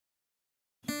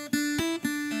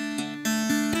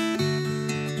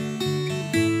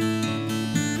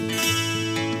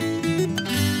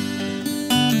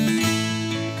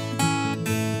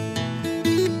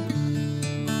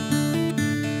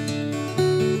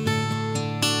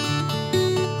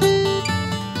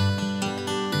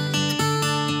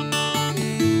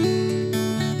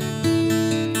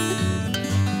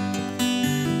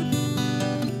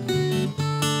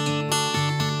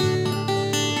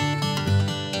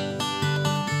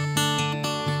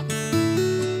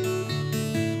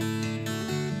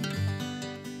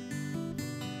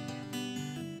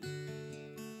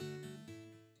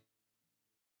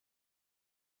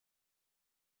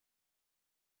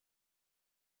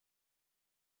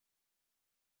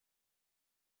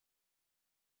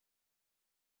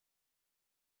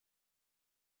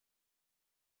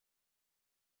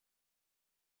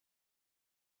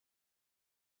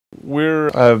We're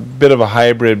a bit of a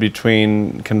hybrid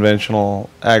between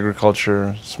conventional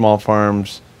agriculture, small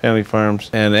farms, family farms,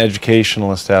 and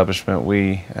educational establishment.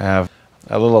 We have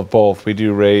a little of both. We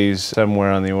do raise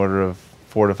somewhere on the order of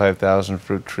 4,000 to 5,000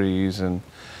 fruit trees, and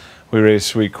we raise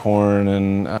sweet corn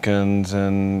and pumpkins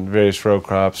and various row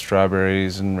crops,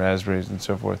 strawberries and raspberries and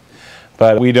so forth.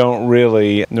 But we don't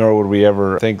really, nor would we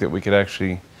ever think that we could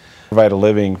actually provide a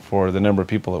living for the number of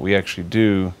people that we actually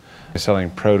do selling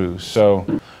produce.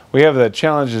 So we have the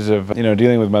challenges of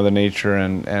dealing with Mother Nature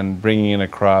and bringing in a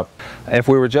crop. If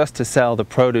we were just to sell the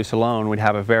produce alone, we'd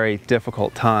have a very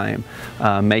difficult time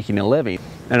making a living.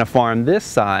 In a farm this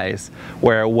size,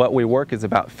 where what we work is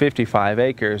about 55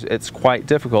 acres, it's quite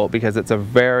difficult because it's a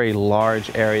very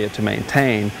large area to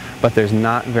maintain, but there's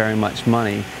not very much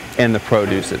money in the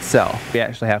produce itself. We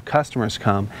actually have customers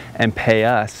come and pay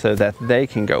us so that they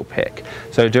can go pick.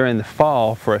 So during the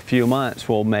fall, for a few months,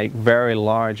 we'll make very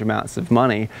large amounts of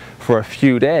money for a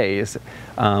few days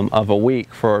of a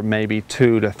week for maybe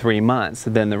 2 to 3 months.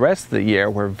 Then the rest of the year,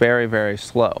 we're very, very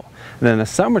slow. And then in the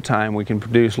summertime, we can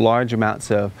produce large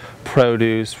amounts of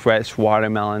produce, fresh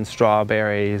watermelon,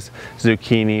 strawberries,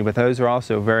 zucchini, but those are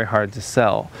also very hard to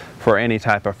sell for any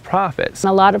type of profits.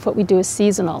 A lot of what we do is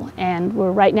seasonal,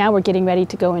 and right now we're getting ready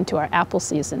to go into our apple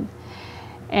season.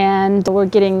 And we're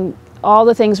getting all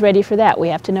the things ready for that. We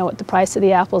have to know what the price of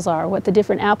the apples are, what the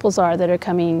different apples are that are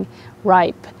coming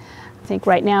ripe. I think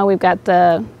right now we've got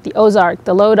the Ozark,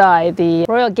 the Lodi, the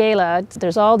Royal Gala.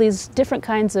 There's all these different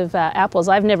kinds of apples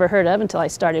I've never heard of until I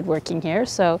started working here.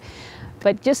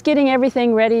 But just getting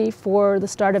everything ready for the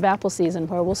start of apple season,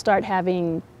 where we'll start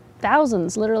having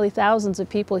thousands, literally thousands of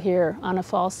people here on a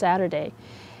fall Saturday.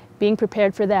 Being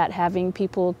prepared for that, having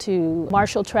people to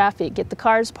marshal traffic, get the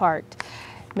cars parked,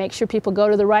 make sure people go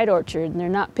to the right orchard and they're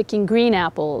not picking green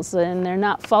apples and they're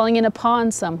not falling in a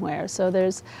pond somewhere. So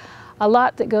there's a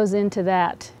lot that goes into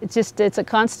that. It's a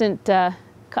constant,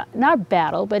 not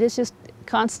battle, but it's just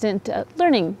constant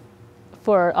learning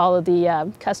for all of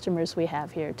the customers we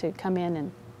have here to come in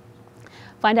and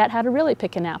find out how to really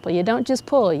pick an apple. You don't just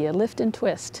pull, you lift and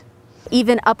twist.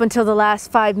 Even up until the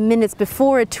last 5 minutes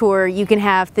before a tour, you can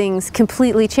have things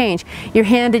completely change. You're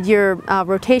handed your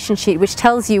rotation sheet, which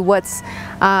tells you what's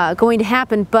going to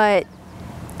happen, but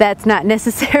that's not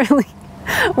necessarily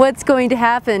what's going to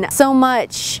happen. So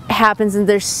much happens, and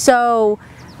there's so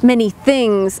many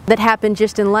things that happen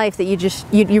just in life that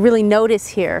you really notice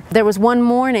here. There was one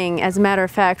morning, as a matter of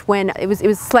fact, when it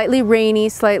was slightly rainy,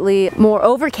 slightly more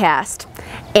overcast,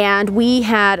 and we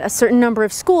had a certain number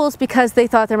of schools, because they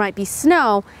thought there might be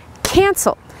snow,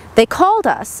 cancel. They called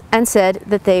us and said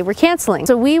that they were canceling.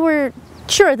 So we were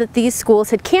sure that these schools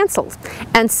had canceled.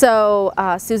 And so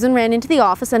Susan ran into the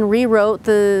office and rewrote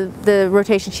the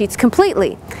rotation sheets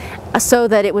completely so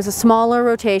that it was a smaller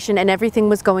rotation and everything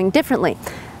was going differently.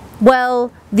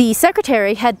 Well, the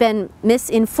secretary had been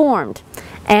misinformed,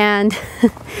 and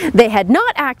they had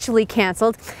not actually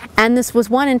canceled, and this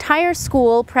was one entire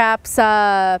school, perhaps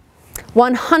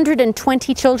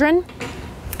 120 children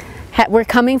were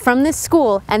coming from this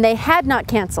school, and they had not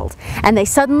canceled, and they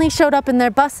suddenly showed up in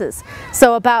their buses.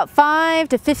 So about 5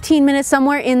 to 15 minutes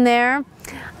somewhere in there,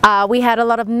 we had a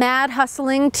lot of mad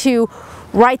hustling to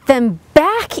write them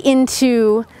back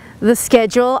into the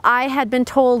schedule. I had been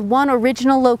told one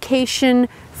original location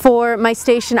for my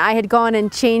station. I had gone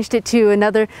and changed it to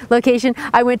another location.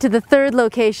 I went to the third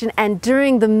location, and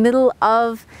during the middle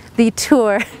of the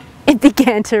tour, it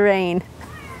began to rain.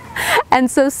 And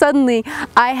so suddenly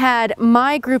I had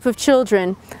my group of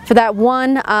children for that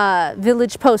one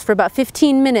village post for about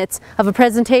 15 minutes of a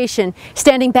presentation,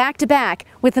 standing back to back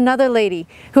with another lady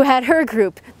who had her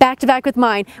group back to back with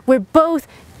mine. We're both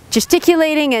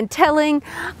gesticulating and telling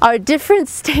our different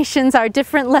stations, our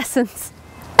different lessons,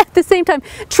 at the same time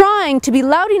trying to be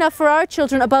loud enough for our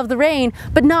children above the rain,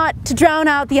 but not to drown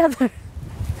out the other.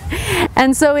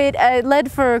 And so it led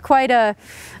for quite a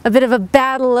bit of a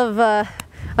battle of the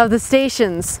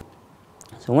stations.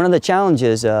 So one of the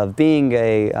challenges of being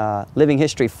a living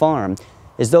history farm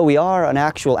is, though we are an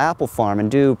actual apple farm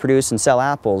and do produce and sell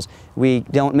apples, we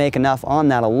don't make enough on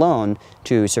that alone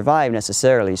to survive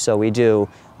necessarily. So we do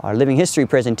our living history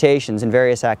presentations and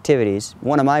various activities.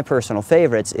 One of my personal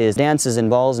favorites is dances and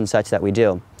balls and such that we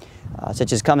do.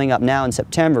 Such as coming up now in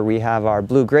September, we have our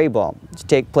Blue-Gray Ball. It's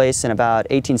take place in about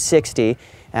 1860,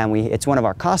 and it's one of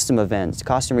our costume events,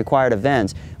 costume required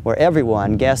events, where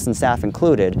everyone, guests and staff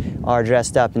included, are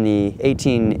dressed up in the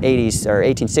 1880s or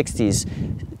 1860s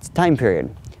time period.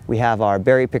 We have our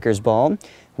Berry Pickers Ball.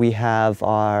 We have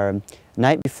our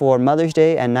night before Mother's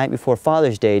Day and night before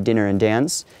Father's Day dinner and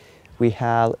dance. We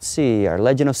have, let's see, our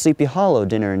Legend of Sleepy Hollow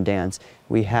dinner and dance.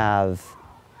 We have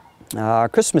our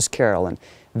Christmas Carol, and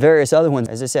various other ones.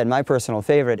 As I said, my personal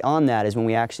favorite on that is when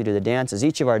we actually do the dances.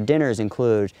 Each of our dinners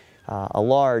include a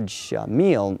large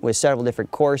meal with several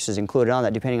different courses included on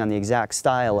that, depending on the exact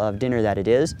style of dinner that it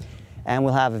is. And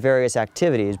we'll have various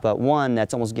activities, but one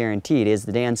that's almost guaranteed is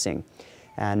the dancing.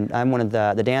 And I'm one of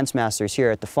the dance masters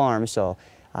here at the farm, so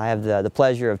I have the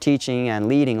pleasure of teaching and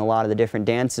leading a lot of the different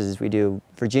dances. We do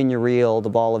Virginia Reel, the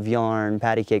Ball of Yarn,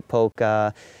 Patty Cake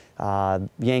Polka,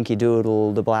 Yankee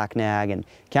Doodle, the Black Nag, and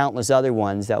countless other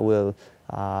ones that we'll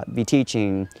be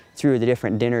teaching through the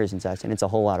different dinners and such, and it's a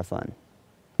whole lot of fun.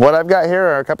 What I've got here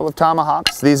are a couple of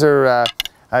tomahawks. These are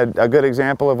a good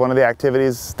example of one of the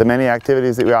activities, the many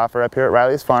activities that we offer up here at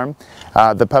Riley's Farm.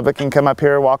 The public can come up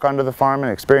here, walk onto the farm,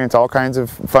 and experience all kinds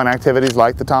of fun activities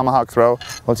like the tomahawk throw.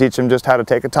 We'll teach them just how to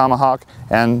take a tomahawk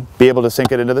and be able to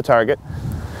sink it into the target.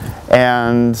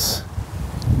 And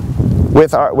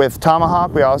with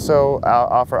tomahawk, we also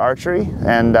offer archery,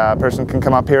 and a person can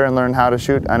come up here and learn how to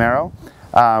shoot an arrow.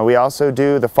 We also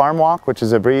do the farm walk, which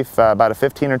is a brief, about a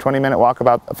 15 or 20-minute walk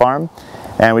about the farm.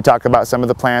 And we talk about some of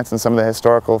the plants and some of the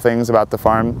historical things about the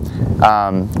farm.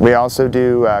 We also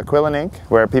do quill and ink,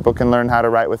 where people can learn how to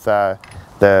write with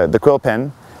the quill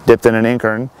pen dipped in an ink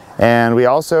urn. And we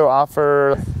also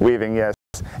offer weaving, yes.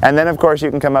 And then of course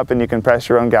you can come up and you can press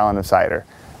your own gallon of cider.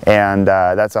 And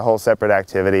that's a whole separate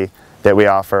activity that we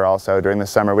offer also during the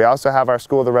summer. We also have our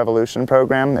School of the Revolution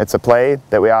program. It's a play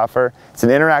that we offer. It's an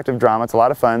interactive drama. It's a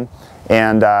lot of fun.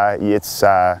 And it's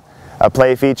a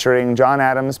play featuring John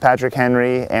Adams, Patrick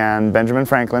Henry, and Benjamin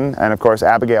Franklin, and of course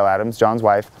Abigail Adams, John's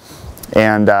wife.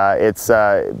 And it's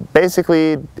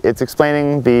basically, it's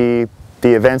explaining the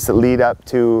events that lead up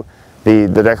to the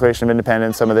Declaration of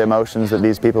Independence, some of the emotions that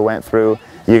these people went through.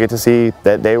 You get to see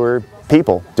that they were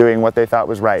people doing what they thought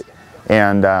was right.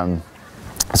 And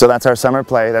so that's our summer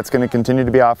play. That's going to continue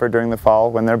to be offered during the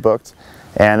fall when they're booked.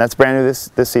 And that's brand new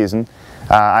this season.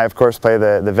 I of course play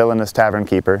the villainous tavern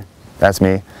keeper. That's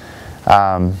me.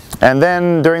 And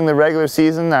then during the regular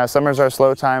season, summer's our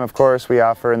slow time, of course. We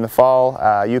offer in the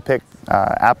fall, you pick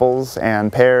apples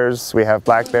and pears. We have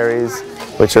blackberries,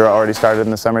 which are already started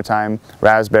in the summertime,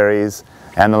 raspberries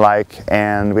and the like.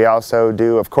 And we also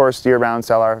do, of course, year-round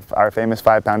sell our famous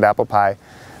 5-pound apple pie,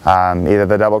 either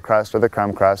the double crust or the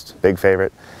crumb crust, big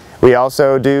favorite. We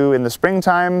also do, in the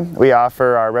springtime, we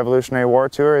offer our Revolutionary War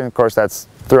tour, and of course that's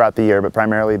throughout the year, but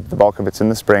primarily the bulk of it's in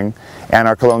the spring. And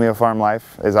our Colonial Farm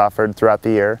Life is offered throughout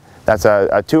the year. That's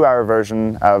a 2-hour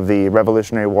version of the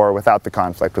Revolutionary War without the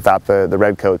conflict, without the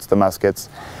redcoats, the muskets,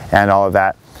 and all of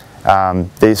that.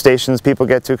 The stations, people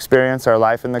get to experience our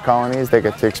life in the colonies. They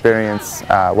get to experience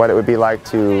what it would be like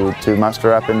to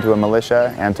muster up into a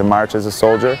militia and to march as a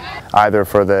soldier, either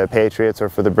for the Patriots or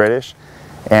for the British.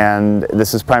 And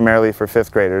this is primarily for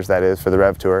 5th graders, that is, for the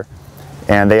Rev Tour.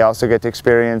 And they also get to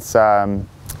experience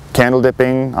candle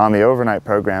dipping on the overnight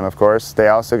program, of course. They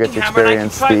also get to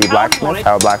experience the blacksmith,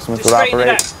 how a blacksmith would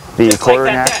operate, the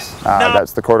quartering act,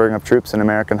 that's the quartering of troops in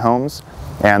American homes,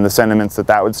 and the sentiments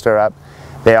that would stir up.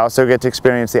 They also get to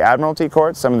experience the Admiralty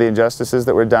Court, some of the injustices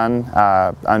that were done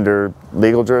under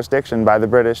legal jurisdiction by the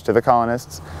British to the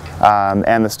colonists,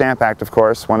 and the Stamp Act, of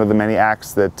course, one of the many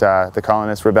acts that the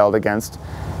colonists rebelled against,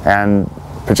 and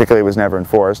particularly was never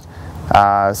enforced.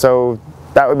 So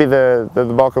that would be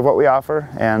the bulk of what we offer,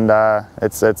 and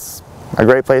it's a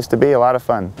great place to be, a lot of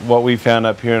fun. What we found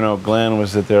up here in Oak Glen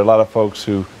was that there are a lot of folks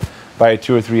who buy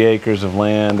 2 or 3 acres of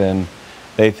land and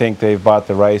they think they've bought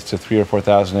the rights to 3,000 or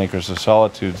 4,000 acres of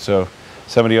solitude. So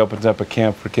somebody opens up a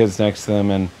camp for kids next to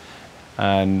them,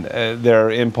 and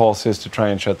their impulse is to try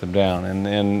and shut them down.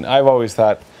 And I've always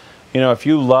thought, you know, if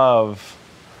you love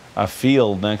a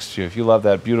field next to you, if you love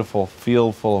that beautiful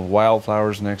field full of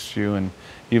wildflowers next to you, and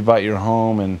you've bought your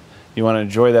home and you want to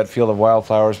enjoy that field of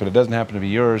wildflowers, but it doesn't happen to be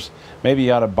yours, maybe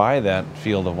you ought to buy that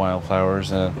field of wildflowers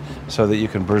so that you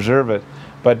can preserve it.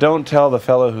 But don't tell the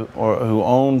fellow who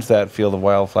owns that field of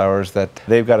wildflowers that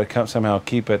they've got to somehow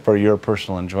keep it for your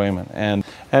personal enjoyment. And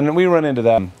we run into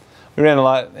that. We ran a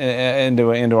lot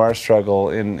into our struggle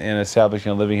in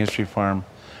establishing a living history farm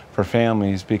for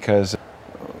families, because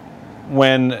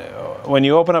when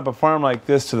you open up a farm like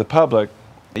this to the public,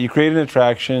 you create an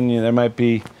attraction. You know, there might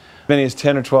be as many as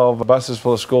 10 or 12 buses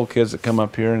full of school kids that come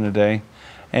up here in a day.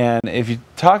 And if you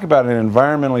talk about an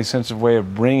environmentally sensitive way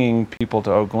of bringing people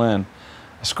to Oak Glen,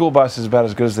 a school bus is about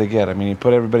as good as they get. I mean, you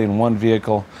put everybody in one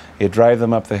vehicle, you drive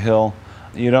them up the hill.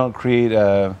 You don't create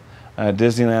a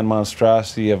Disneyland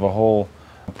monstrosity of a whole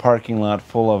parking lot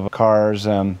full of cars.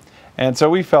 And so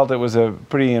we felt it was a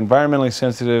pretty environmentally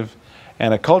sensitive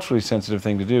and a culturally sensitive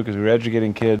thing to do, because we were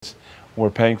educating kids,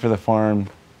 we're paying for the farm,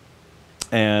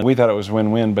 and we thought it was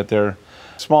win-win. But there are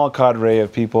small cadre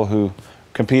of people who,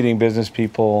 competing business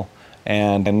people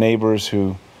and neighbors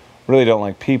who really don't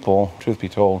like people, truth be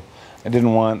told. I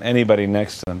didn't want anybody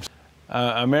next to them.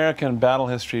 American battle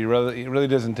history really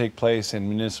doesn't take place in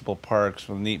municipal parks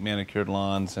with neat manicured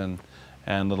lawns and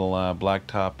little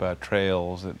blacktop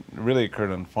trails. It really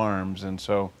occurred on farms, and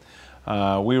so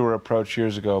we were approached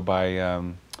years ago by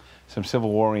some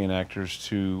Civil War reenactors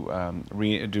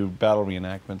to do battle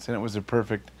reenactments, and it was a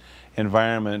perfect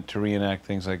environment to reenact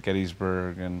things like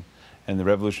Gettysburg and the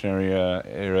Revolutionary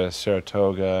era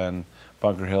Saratoga and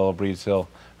Bunker Hill, Breeds Hill,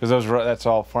 because that's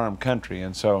all farm country.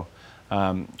 And so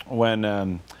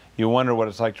when you wonder what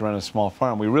it's like to run a small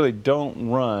farm, we really don't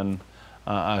run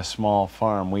a small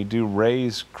farm. We do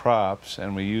raise crops,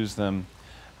 and we use them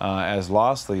as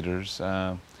loss leaders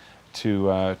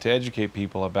to educate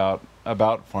people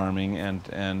about farming and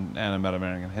about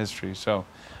American history. So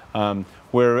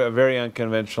we're a very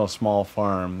unconventional small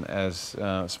farm as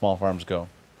small farms go.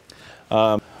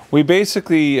 We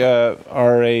basically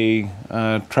are a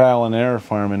trial and error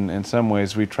farm in some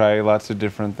ways. We try lots of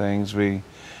different things. We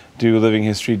do living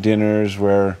history dinners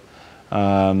where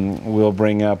we'll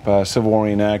bring up Civil War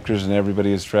reenactors, and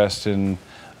everybody is dressed in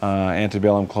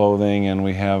antebellum clothing, and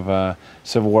we have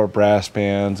Civil War brass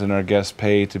bands, and our guests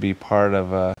pay to be part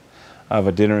of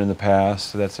a dinner in the past.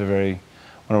 So that's one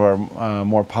of our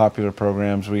more popular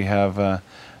programs. We have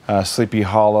Sleepy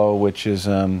Hollow, which is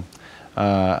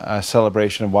a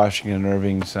celebration of Washington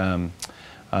Irving's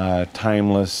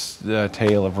timeless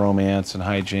tale of romance and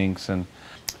hijinks. And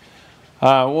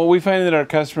well, we find that our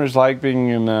customers like being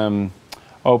in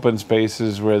open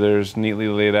spaces where there's neatly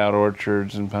laid out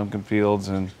orchards and pumpkin fields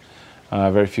and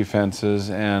very few fences,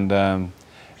 and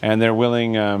they're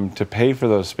willing to pay for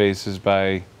those spaces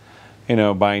by,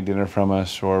 buying dinner from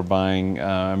us or buying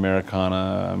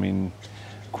Americana. I mean,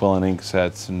 quill and ink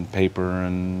sets and paper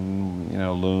and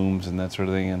looms and that sort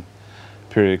of thing, and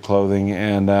period clothing,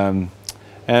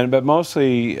 but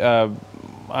mostly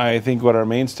I think what our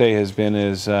mainstay has been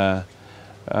is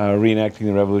reenacting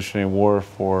the Revolutionary War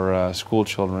for school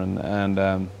children. And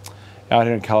out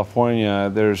here in California,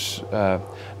 there's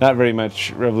not very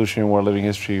much Revolutionary War living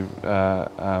history.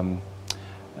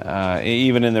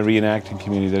 Even in the reenacting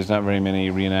community, there's not very many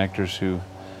reenactors who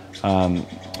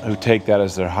take that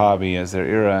as their hobby, as their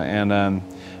era,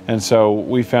 and so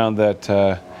we found that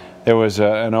there was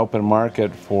an open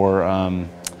market for.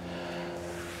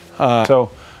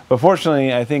 But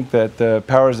fortunately, I think that the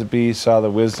powers that be saw the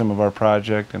wisdom of our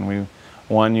project, and we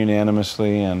won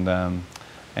unanimously, and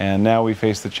now we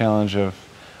face the challenge of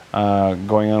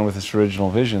going on with this original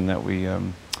vision that we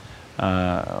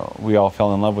all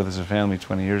fell in love with as a family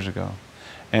 20 years ago.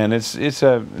 And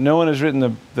no one has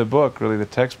written the book, really the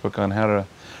textbook, on how to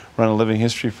run a living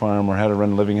history farm or how to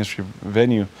run a living history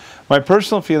venue. My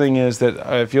personal feeling is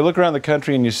that if you look around the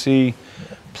country and you see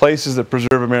places that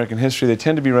preserve American history, they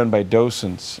tend to be run by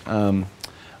docents, by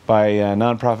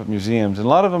nonprofit museums. And a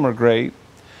lot of them are great,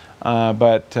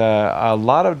 but a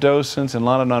lot of docents and a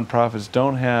lot of nonprofits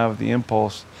don't have the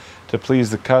impulse to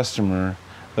please the customer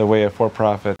the way a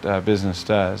for-profit business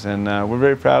does. And we're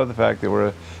very proud of the fact that we're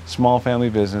a small family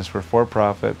business, we're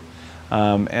for-profit,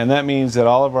 and that means that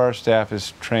all of our staff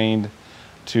is trained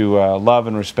to love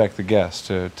and respect the guests,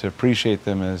 to appreciate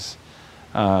them as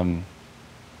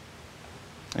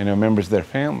members of their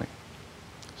family.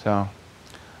 So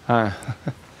I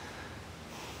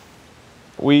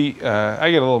get a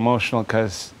little emotional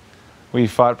because we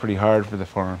fought pretty hard for the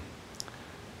farm.